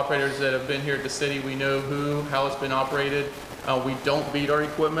much the operators that have been here at the city, we know how it's been operated. We don't beat our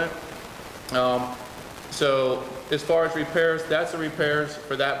equipment. So as far as repairs, that's the repairs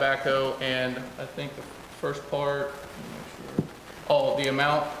for that backhoe. And I think the first part, the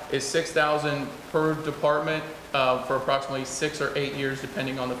amount is $6,000 per department for approximately 6 or 8 years,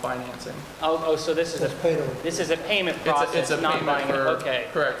 depending on the financing. So this is a payment process, it's a not payment buying it. for, Okay.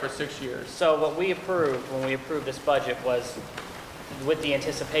 Correct, for 6 years. So what we approved when we approved this budget was with the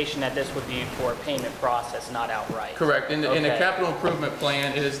anticipation that this would be for a payment process, not outright. Correct. In the Okay. capital improvement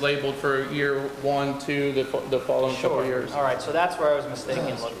plan, it is labeled for year 1, 2, the following couple of years. All right, so that's where I was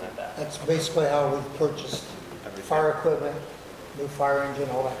mistaken looking at that. That's basically how we purchased fire equipment, new fire engine,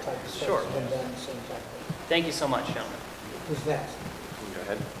 all that type of stuff. Sure. It's been done the same type of Thank you so much, gentlemen. way. Who's next? Go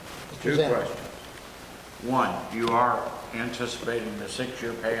ahead. Mr. Two Zen. questions. One, you are anticipating the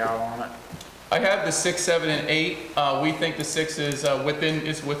 6-year payout on it? I have the 6, 7, and 8. We think the 6 is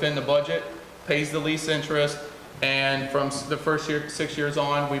within the budget, pays the least interest, and from the first 6 years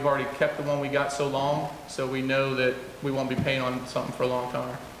on, we've already kept the one we got so long, so we know that we won't be paying on something for a long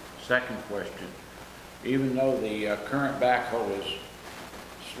time. Second question, even though the current backhoe is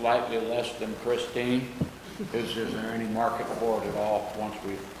slightly less than pristine, is there any market for it at all once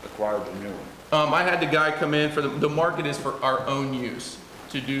we've acquired the new one? I had the guy come in for the market is for our own use,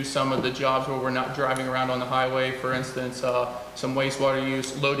 to do some of the jobs where we're not driving around on the highway. For instance, some wastewater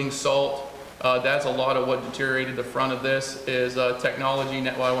use, loading salt. That's a lot of what deteriorated the front of this is technology.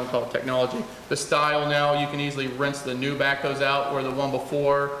 Well, I won't call it technology. The style now, you can easily rinse the new backhoes out, where the one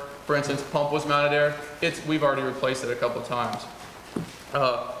before, for instance, pump was mounted there. We've already replaced it a couple times.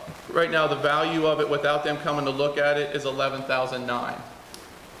 Right now, the value of it without them coming to look at it is $11,900.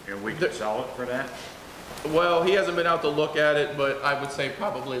 And we can sell it for that? Well, he hasn't been out to look at it, but I would say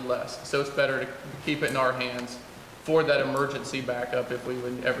probably less. So it's better to keep it in our hands for that emergency backup if we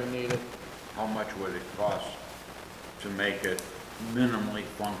would ever need it. How much would it cost to make it minimally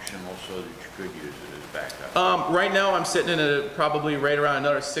functional so that you could use it as backup? Right now, I'm sitting in probably right around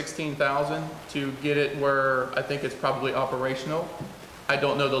another $16,000 to get it where I think it's probably operational. I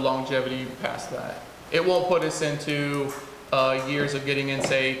don't know the longevity past that. It won't put us into years of getting in,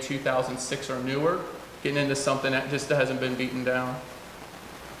 say, 2006 or newer, getting into something that just hasn't been beaten down.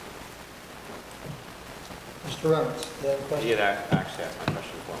 Mr. Reynolds, you have a question? You had actually asked my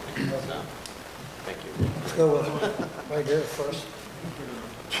question for me, so, thank you. Let's go with right here first.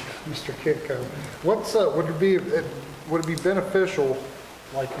 Mr. Kitco, what's, would it be beneficial,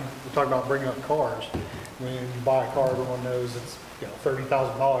 like you were talking about bringing up cars, when you buy a car, everyone knows it's,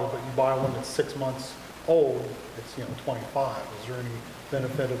 $30,000, but you buy one that's 6 months old, it's, 25. Is there any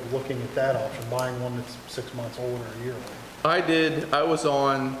benefit of looking at that option, buying one that's 6 months old or a year old? I was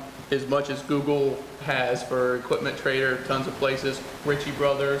on as much as Google has for Equipment Trader, tons of places, Ritchie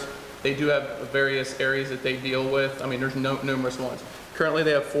Brothers. They do have various areas that they deal with. I mean, there's numerous ones. Currently,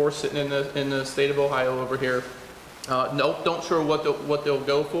 they have 4 sitting in the state of Ohio over here. Don't sure what they'll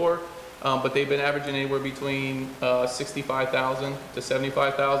go for, but they've been averaging anywhere between $65,000 to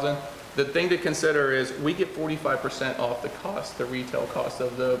 $75,000. The thing to consider is we get 45% off the retail cost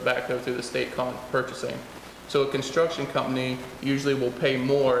of the backhoe through the state purchasing. So a construction company usually will pay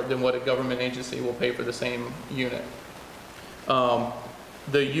more than what a government agency will pay for the same unit.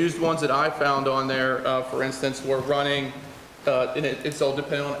 The used ones that I found on there, for instance, were running, and it's all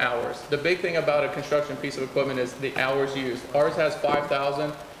dependent on hours. The big thing about a construction piece of equipment is the hours used. Ours has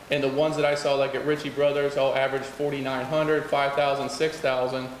 5,000, and the ones that I saw, like at Ritchie Brothers, all average 4,900, 5,000,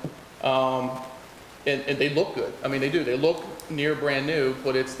 6,000, and they look good. I mean, they do. They look near brand new,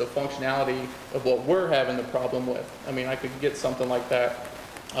 but it's the functionality of what we're having the problem with. I mean, I could get something like that.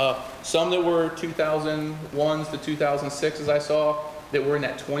 Some that were 2001s to 2006s I saw that were in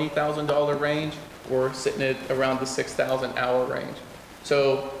that $20,000 range were sitting at around the 6,000 hour range.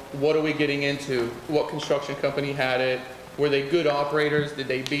 So what are we getting into? What construction company had it? Were they good operators? Did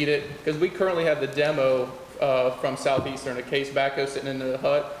they beat it? Because we currently have the demo from Southeastern, a case backhoe sitting in the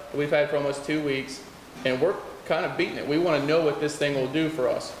hut that we've had for almost 2 weeks, and we're kind of beating it. We want to know what this thing will do for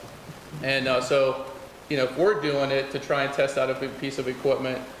us. And so, if we're doing it to try and test out a piece of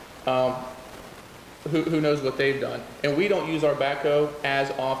equipment, who knows what they've done. And we don't use our backhoe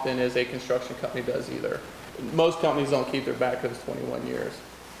as often as a construction company does either. Most companies don't keep their backhoes 21 years.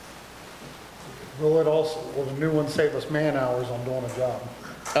 Will the new one save us man hours on doing a job?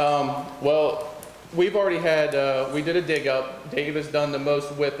 Well, we've already had, we did a dig up. Dave has done the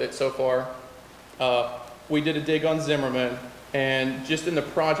most with it so far. We did a dig on Zimmerman, and just in the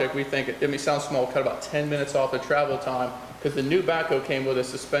project, we think, it may sound small, cut about 10 minutes off the travel time, because the new backhoe came with a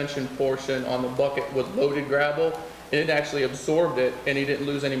suspension portion on the bucket with loaded gravel, and it actually absorbed it, and he didn't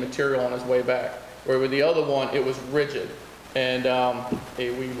lose any material on his way back. Where with the other one, it was rigid, and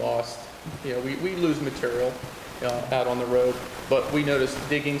we lost, we lose material out on the road, but we noticed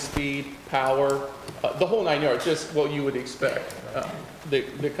digging speed, power, the whole 9 yards, just what you would expect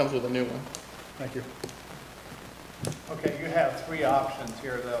that comes with a new one. Thank you. Okay, you have 3 options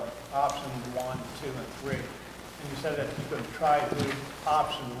here, though. Option 1, 2, and 3. And you said that you could try to do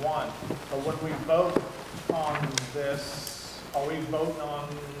option 1. But when we vote on this, are we voting on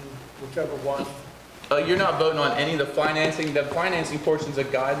whichever one? You're not voting on any of the financing. The financing portion is a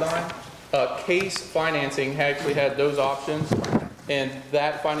guideline. Case Financing actually had those options, and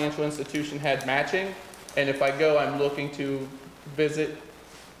that financial institution had matching. And if I go, I'm looking to visit,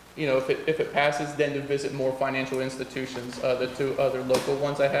 if it passes, then to visit more financial institutions, the 2 other local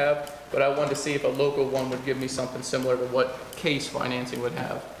ones I have. But I wanted to see if a local one would give me something similar to what Case Financing would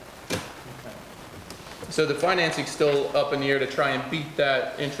have. Okay. So the financing's still up in the air to try and beat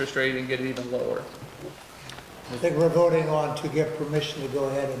that interest rate and get it even lower. I think we're voting on to give permission to go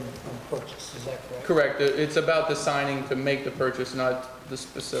ahead and purchase, is that correct? Correct. It's about the signing to make the purchase, not the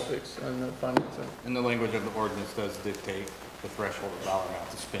specifics on the financing. And the language of the ordinance does dictate the threshold of dollar amount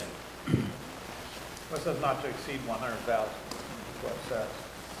to spend. Well, it says not to exceed 100,000, is what it says.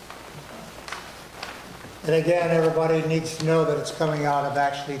 And again, everybody needs to know that it's coming out of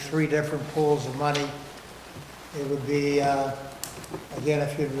actually 3 different pools of money. It would be, again,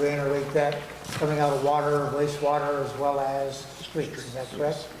 if you'd reiterate that, coming out of water, wastewater, as well as streets, is that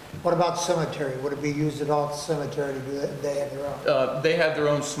correct? What about cemetery? Would it be used at all at the cemetery to do it? They have their own? They have their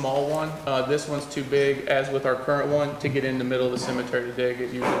own small one. This one's too big, as with our current one, to get in the middle of the cemetery to dig.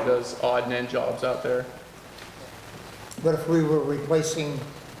 It usually does odd and end jobs out there. But if we were replacing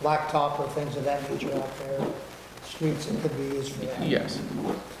blacktop or things of that nature out there, streets, it could be used for that? Yes.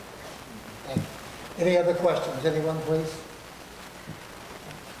 Thank you. Any other questions? Anyone, please?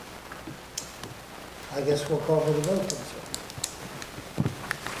 I guess we'll call for the vote, then, sir.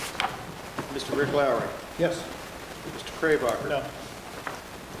 Mr. Rick Lowry. Yes. Mr. Craybacher. No.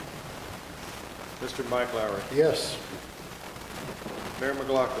 Mr. Mike Lowry. Yes. Mayor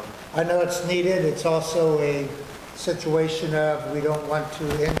McLaughlin. I know it's needed. It's also a situation of we don't want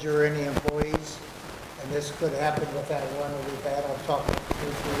to injure any employees, and this could happen with that one that we've had. I've talked to 2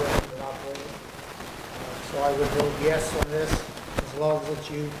 or 3 of the operators. So I would vote yes on this, as long as it's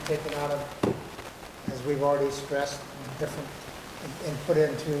you taken out of, as we've already stressed, different, and put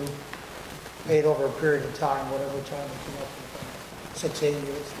into, paid over a period of time, whatever time it came up with, 6, 8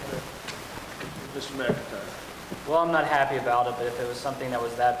 years. Mr. McIntyre. Well, I'm not happy about it, but if it was something that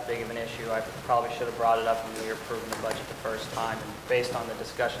was that big of an issue, I probably should have brought it up when we were approving the budget the first time. And based on the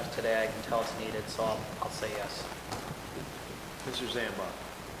discussions today, I can tell it's needed, so I'll say yes. Mr. Zambon.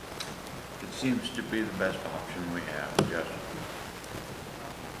 It seems to be the best option we have, yes.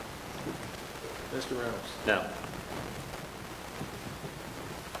 Mr. Reynolds. No.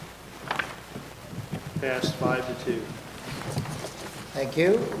 Passed 5-2. Thank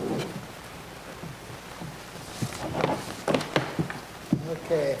you.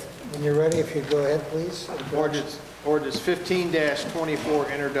 Okay, when you're ready, if you'd go ahead, please. Ordinance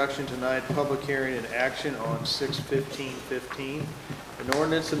 15-24, introduction tonight, public hearing and action on 6/15/15. An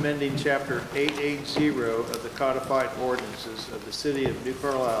ordinance amending Chapter 880 of the codified ordinances of the City of New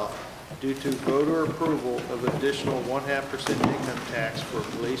Carlisle due to voter approval of additional 0.5% income tax for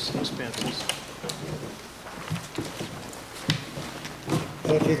police expenses.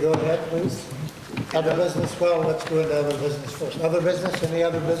 If you go ahead, please. Other business, well, let's go into other business first. Other business, any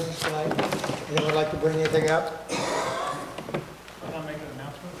other business tonight? Anyone like to bring anything up? Can I make an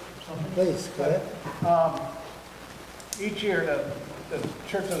announcement or something? Please, go ahead. Each year, the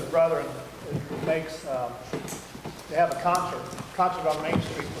Church of the Brethren makes, they have a concert on Main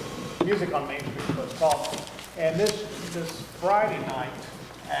Street, music on Main Street, is what it's called. And this Friday night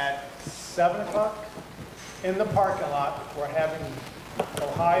at 7 o'clock in the parking lot, we're having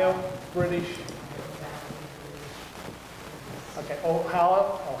Ohio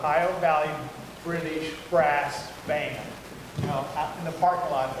Valley British Brass Band, out in the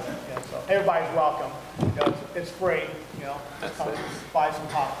parking lot. So everybody's welcome. It's free. Just come buy some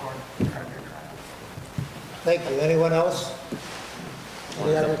popcorn. Thank you. Anyone else?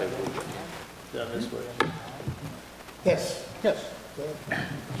 Any other? Down this way. Yes. Yes. Go ahead.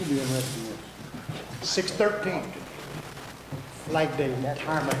 You'll be interested in this. 6/13, Flag Day,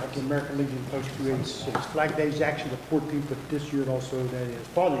 retirement of the American Legion Post 286. Flag Day is actually the 14th, but this year also that is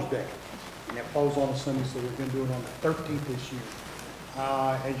Father's Day. And it falls on a Sunday, so we're going to do it on the 13th this year.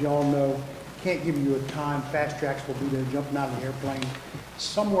 As you all know, can't give you a time. Fast Tracks will be there jumping out of the airplane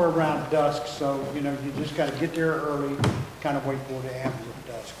somewhere around dusk, so, you just got to get there early, kind of wait for it to happen at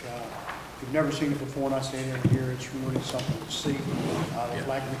dusk. If you've never seen it before, and I say it every year, it's really something to see. The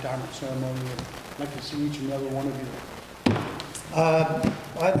flag retirement ceremony, and I'd like to see each and every one of you.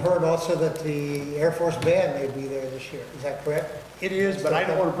 I've heard also that the Air Force Band may be there this year. Is that correct? It is, but I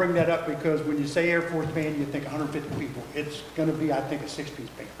don't want to bring that up because when you say Air Force Band, you think 150 people. It's going to be, I think, a 6-piece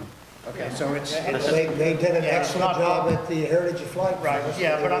band. Okay, so it's They did an excellent job at the Heritage of Flight. right.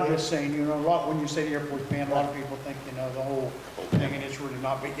 Yeah, but I'm just saying, a lot when you say the Air Force Band, a lot of people think, the whole thing, and it's really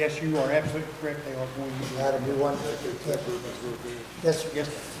not. But yes, you are absolutely correct. They are going to do That'll be one. Yes, sir. Yes,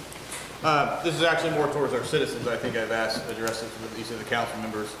 This is actually more towards our citizens. I think I've addressed this with each of the council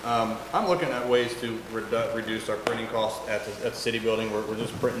members. I'm looking at ways to reduce our printing costs at the city building. We're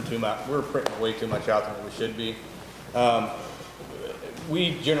just printing too much. We're printing way too much out than we should be.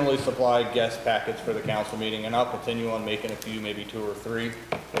 We generally supply guest packets for the council meeting, and I'll continue on making a few, maybe 2 or 3,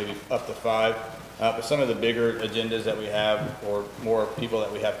 maybe up to 5. But some of the bigger agendas that we have, or more people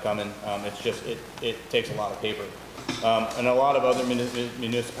that we have coming, it takes a lot of paper. And a lot of other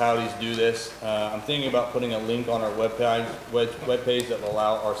municipalities do this. I'm thinking about putting a link on our webpage that will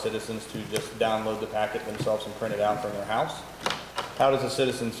allow our citizens to just download the packet themselves and print it out from their house. How does the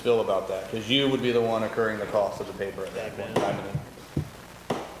citizens feel about that? Because you would be the one incurring the cost of the paper at that point in time.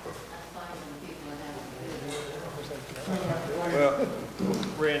 Well,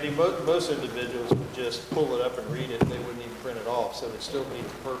 Randy, most individuals would just pull it up and read it. They wouldn't even print it off, so they still meet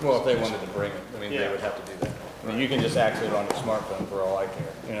the purpose. Well, if they wanted to bring it, they would have to do that. You can just access it on your smartphone for all I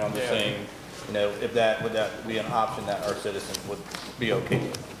care. I'm just saying, would that be an option that our citizens would be okay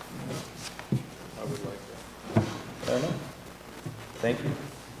with? I would like that. Fair enough. Thank you.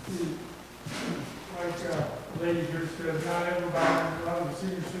 Like lady here said, not everybody, a lot of the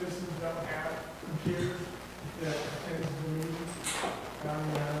senior citizens don't have computers that attend the meetings. I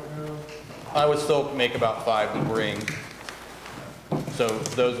don't know. I would still make about 5 to bring. So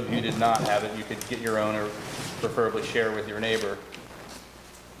those of you who did not have it, you could get your own or preferably share with your neighbor.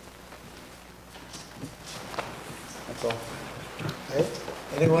 That's all. Okay.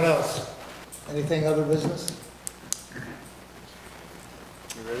 Anyone else? Anything other business?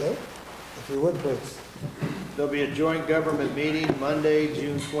 You ready? If you would, please. There'll be a joint government meeting Monday,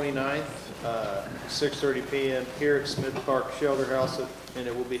 June 29th, 6:30 p.m. here at Smith Park Shelter House at and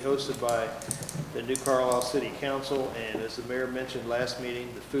it will be hosted by the New Carlisle City Council. And as the mayor mentioned last meeting,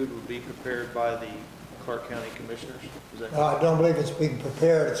 the food will be prepared by the Clark County Commissioners. Is that No, I don't believe it's being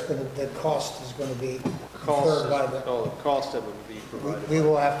prepared, the cost is gonna be cost? preferred by the, Oh, the cost of it will be provided. we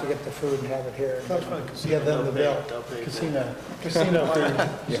will have to get the food and have it here, and give them the bill. Casino food.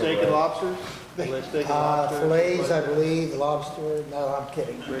 Steak and lobsters? Will they steak and lobsters? Fillets, I believe, lobster, no, I'm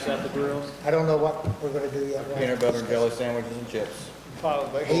kidding. Break out the grills? I don't know what we're gonna do yet. Peanut butter and jelly sandwiches and chips.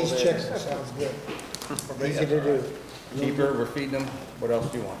 Haze chicken sounds good. Easy to do. Cheaper, we're feeding them. What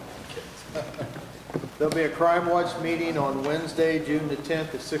else do you want? There'll be a Crime Watch meeting on Wednesday, June the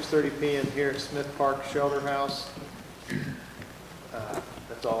 10th at 6:30 PM here at Smith Park Shelter House.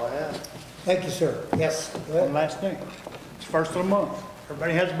 That's all I have. Thank you, sir. Yes, go One ahead. last thing. It's first of the month.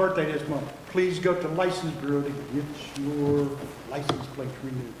 Everybody has a birthday this month. Please go to the License Bureau to get your license plate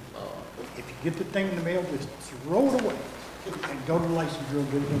renewed. If you get the thing in the mail, just throw it away and go to the License Bureau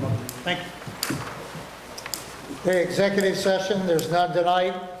and get it done. Thank you. Okay, executive session, there's none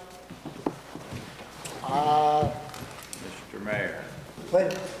tonight. Mr. Mayor.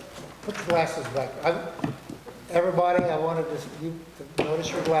 Wait, put the glasses back. Everybody, I wanted you to notice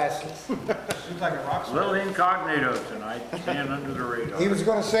your glasses. Seems like a rock star. Little incognito tonight, staying under the radar. He was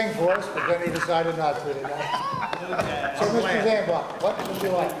gonna sing for us, but then he decided not to tonight. So, Mr. Zambach, what would you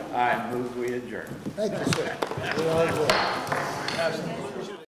like? I move we adjourn. Thank you, sir. We are adjourned.